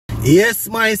Yes,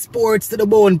 my sports to the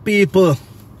bone people.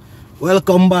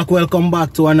 Welcome back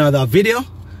to another video.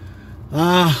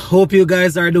 Hope you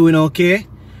guys are doing okay.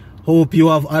 Hope you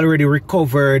have already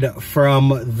recovered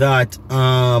from that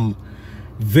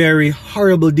very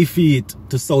horrible defeat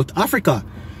to South Africa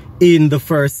in the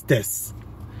first test.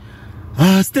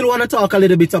 Still want to talk a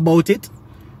little bit about it.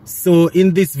 So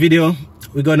in this video,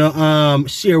 we're gonna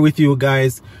share with you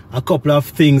guys a couple of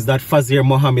things that Fazir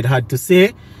Mohammed had to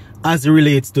say as it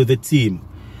relates to the team.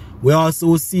 We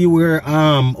also see where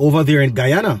over there in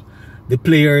Guyana, the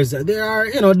players, they are,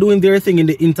 doing their thing in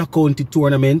the inter-county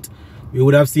tournament. We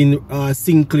would have seen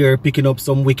Sinclair picking up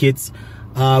some wickets.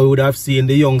 We would have seen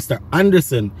the youngster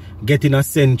Anderson getting a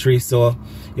century. So,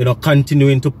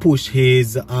 continuing to push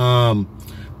his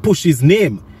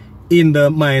name in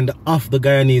the mind of the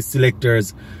Guyanese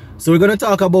selectors. So we're going to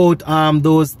talk about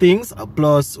those things.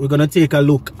 Plus, we're going to take a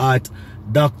look at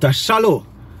Dr. Shallow,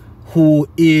 who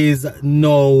is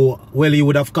now, well, he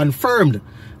would have confirmed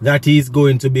that he's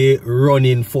going to be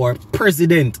running for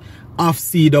president of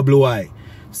CWI.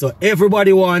 So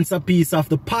everybody wants a piece of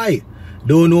the pie.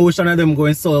 Don't know which one of them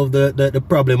going to solve the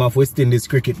problem of West Indies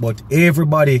cricket, but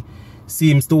everybody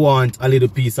seems to want a little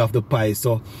piece of the pie.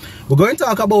 So we're going to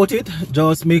talk about it.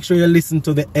 Just make sure you listen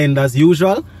to the end as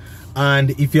usual.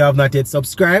 And if you have not yet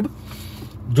subscribed,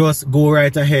 just go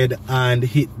right ahead and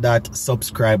hit that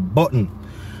subscribe button.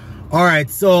 Alright,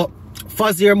 so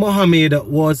Fazir Mohammed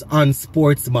was on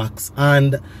Sportsmax,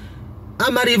 and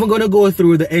I'm not even going to go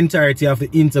through the entirety of the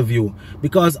interview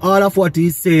because all of what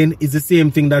he's saying is the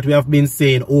same thing that we have been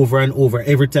saying over and over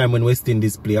every time when West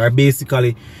Indies play, or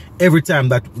basically every time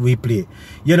that we play.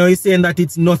 He's saying that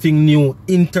it's nothing new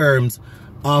in terms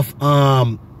of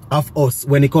us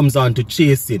when it comes on to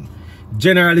chasing.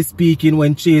 Generally speaking,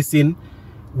 when chasing,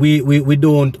 we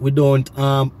don't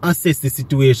assess the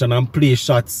situation and play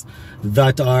shots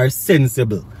that are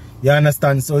sensible. You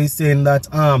understand? So he's saying that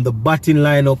the batting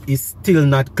lineup is still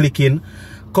not clicking.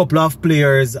 Couple of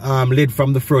players led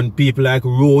from the front, people like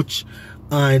Roach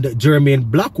and Jermaine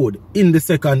Blackwood in the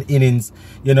second innings,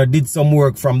 did some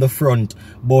work from the front,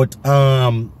 but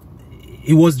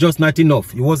it was just not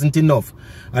enough. It wasn't enough.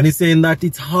 And he's saying that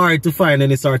it's hard to find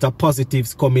any sort of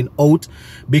positives coming out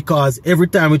because every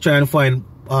time we try and find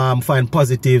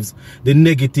positives, the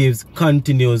negatives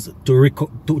continues to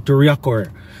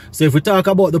reoccur. So if we talk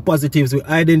about the positives, we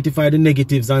identify the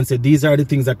negatives and say these are the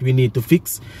things that we need to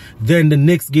fix. Then the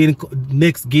next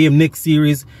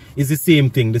series is the same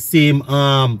thing. The same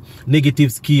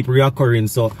negatives keep reoccurring.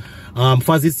 So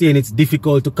Faz is saying it's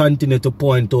difficult to continue to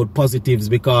point out positives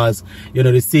because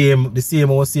the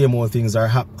same old things are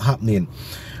happening.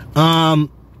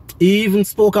 He even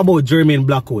spoke about Jermaine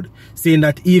Blackwood, saying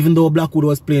that even though Blackwood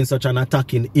was playing such an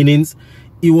attacking innings,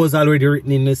 it was already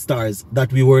written in the stars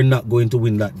that we were not going to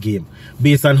win that game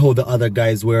based on how the other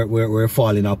guys were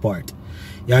falling apart.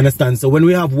 You understand? So when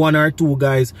we have one or two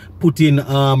guys putting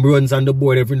runs on the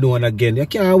board every now and again, you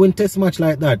can't win test match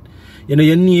like that.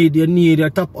 You need your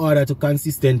top order to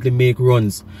consistently make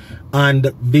runs. And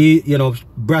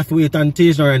Brathwaite and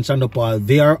Taylor and Chandopal,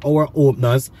 they are our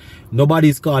openers.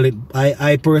 Nobody's calling.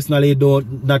 I personally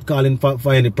not calling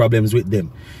for any problems with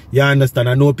them. You understand?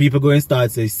 I know people going to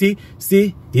start say, see,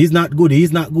 he's not good.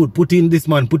 Put in this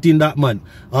man, put in that man.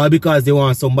 All because they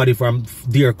want somebody from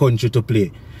their country to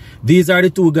play. These are the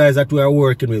two guys that we are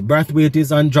working with. Brathwaite is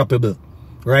undroppable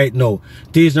right now.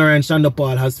 Taylor and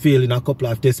Chandopal has failed in a couple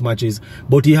of test matches,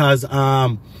 but he has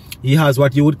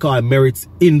what you would call merits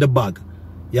in the bag.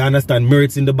 You understand?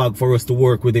 Merits in the bag for us to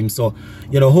work with him. So,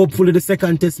 hopefully the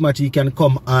second test match he can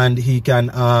come and he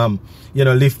can,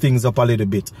 lift things up a little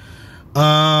bit.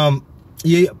 Fazir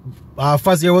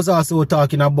was also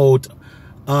talking about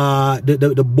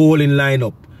the bowling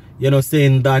lineup,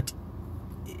 saying that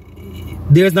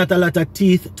there's not a lot of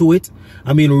teeth to it.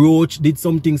 I mean, Roach did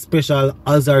something special,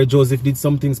 Azar Joseph did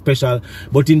something special,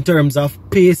 but in terms of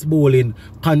pace bowling,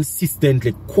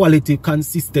 consistently, quality,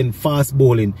 consistent, fast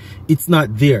bowling, it's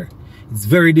not there. It's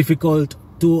very difficult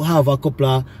to have a couple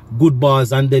of good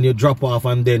balls and then you drop off,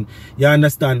 and then, you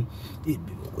understand,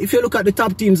 if you look at the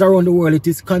top teams around the world, it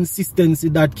is consistency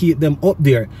that keep them up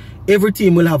there. Every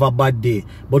team will have a bad day,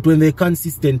 but when they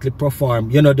consistently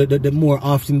perform, the more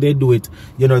often they do it,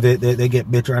 they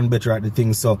get better and better at the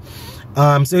things. So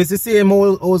it's the same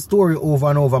old story over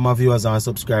and over, my viewers and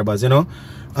subscribers.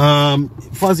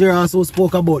 Fazir also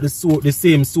spoke about the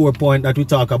same sore point that we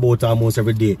talk about almost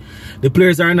every day. The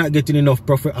players are not getting enough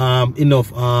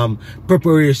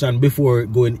preparation before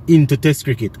going into test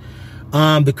cricket.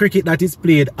 The cricket that is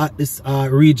played at this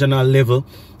regional level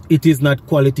it is not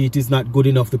quality, it is not good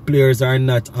enough, the players are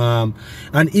not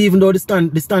and even though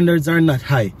the standards are not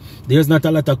high, there's not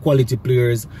a lot of quality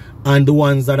players, and the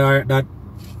ones that are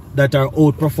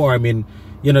outperforming,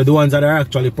 you know, the ones that are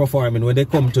actually performing, when they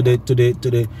come to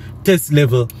the test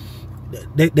level,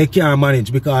 they can't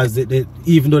manage, because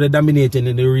even though they're dominating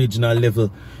in the regional level,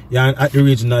 yeah, at the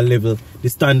regional level, the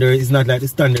standard is not like the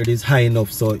standard is high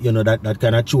enough, so you know that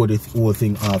kind of throw the whole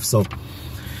thing off. So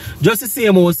just the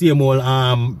same old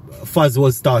Faz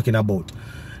was talking about.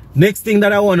 Next thing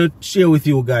that I want to share with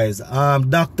you guys,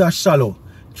 Dr.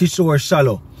 Kishore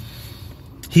Shallow,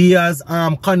 he has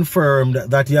confirmed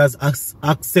that he has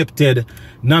accepted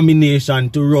nomination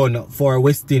to run for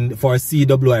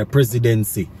CWI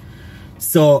presidency.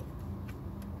 So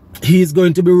he's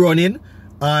going to be running,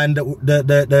 and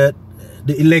the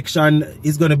election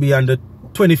is going to be on the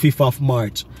 25th of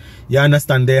March. You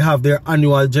understand? They have their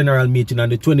annual general meeting on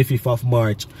the 25th of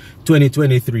March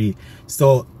 2023.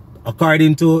 So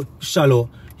according to Shallow,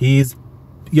 he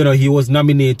was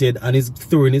nominated and is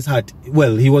throwing his hat.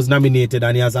 Well, he was nominated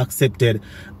and he has accepted,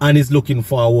 and is looking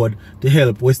forward to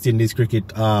help West Indies cricket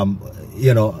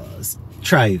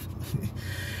thrive.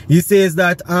 He says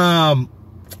that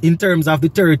in terms of the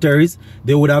territories,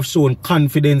 they would have shown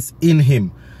confidence in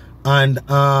him. And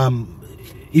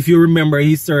if you remember,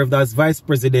 he served as vice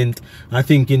president, I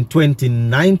think, in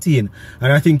 2019.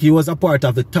 And I think he was a part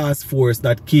of the task force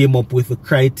that came up with the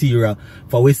criteria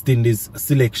for West Indies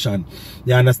selection.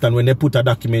 You understand? When they put a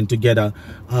document together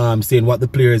saying what the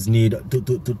players need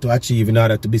to achieve in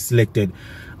order to be selected.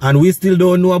 And we still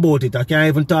don't know about it. I can't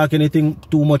even talk anything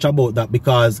too much about that,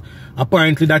 because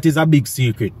apparently that is a big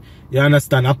secret. You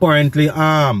understand? Apparently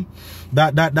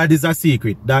that is a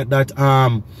secret.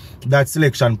 That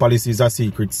selection policy is a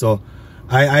secret. So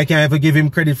I can't ever give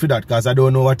him credit for that, because I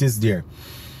don't know what is there.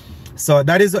 So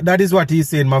that is what he's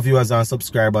saying, my viewers and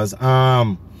subscribers.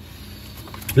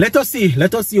 Let us see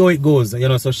how it goes. You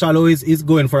know, so Shallow is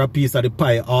going for a piece of the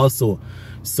pie also.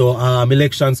 So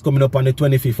elections coming up on the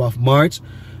 25th of March.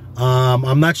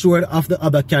 I'm not sure of the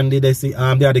other candidates. They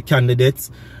are the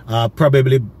candidates.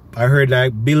 Probably I heard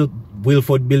like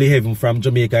Wilford Billy Heaven from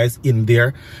Jamaica is in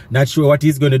there. Not sure what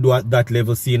he's going to do at that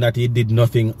level, seeing that he did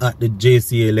nothing at the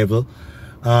JCA level.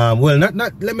 Well, let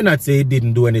me not say he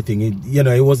didn't do anything.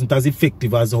 It wasn't as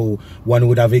effective as how one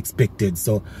would have expected.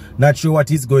 So not sure what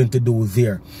he's going to do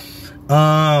there.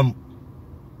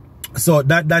 So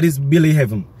that is Billy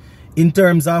Heaven. In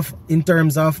terms of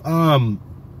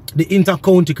the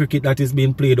inter-county cricket that is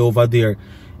being played over there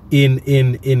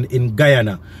in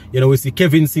Guyana, we see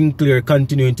Kevin Sinclair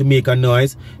continuing to make a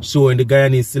noise, showing the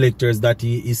Guyanese selectors that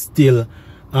he is still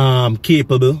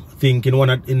capable. I think in one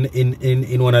of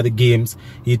the games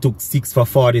he took 6 for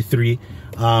 43.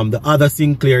 The other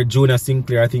Sinclair, Junior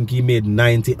Sinclair, I think he made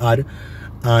 90 odd.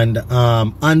 And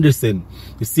Anderson,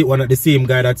 you see, one of the same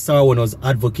guy that Sarwan was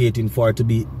advocating for to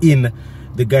be in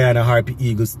the Guyana Harpy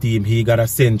Eagles team, he got a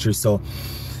century. So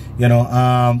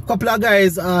couple of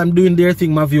guys doing their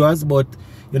thing, my viewers, but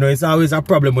it's always a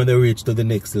problem when they reach to the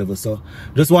next level. So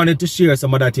just wanted to share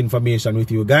some of that information with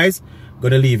you guys.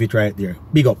 Gonna leave it right there.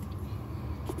 Big up.